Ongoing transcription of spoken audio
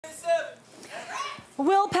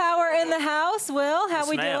Will Power in the house. Will, how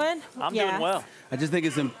we doing? I'm doing well. I just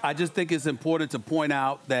think it's important to point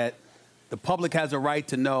out that the public has a right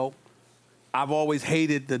to know. I've always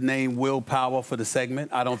hated the name Will Power for the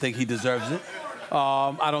segment. I don't think he deserves it.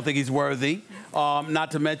 I don't think he's worthy.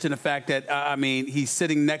 Not to mention the fact that, I mean, he's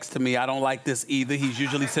sitting next to me. I don't like this either. He's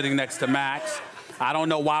usually sitting next to Max. I don't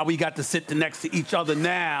know why we got to sit next to each other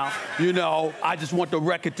now. You know, I just want the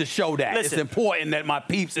record to show that. Listen, it's important that my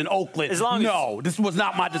peeps in Oakland know this was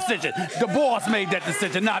not my decision. The boss made that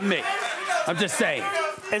decision, not me. I'm just saying.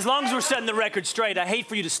 As long as we're setting the record straight, I hate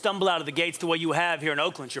for you to stumble out of the gates the way you have here in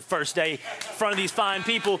Oakland. It's your first day in front of these fine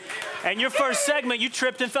people. And your first segment, you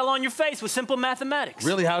tripped and fell on your face with simple mathematics.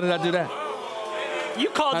 Really? How did I do that? You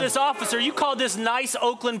called this officer, you called this nice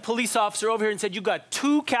Oakland police officer over here and said you got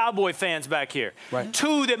 2 Cowboy fans back here. Right.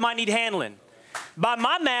 2 that might need handling. By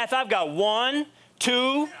my math, I've got 1,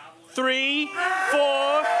 2, 3, 4,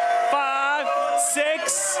 5,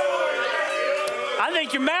 6. I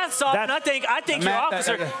think your math's off, and I think your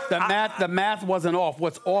officer... The math wasn't off.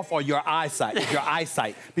 What's off are your eyesight. Your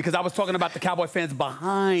eyesight. Because I was talking about the Cowboy fans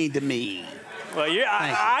behind me. Well,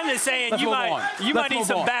 I'm just saying you might need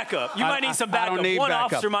some backup. You might need some backup. One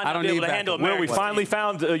officer might not be able to handle it. Well, we finally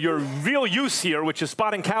found your real use here, which is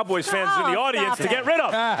spotting Cowboys fans in the audience to get rid of.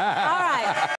 All right.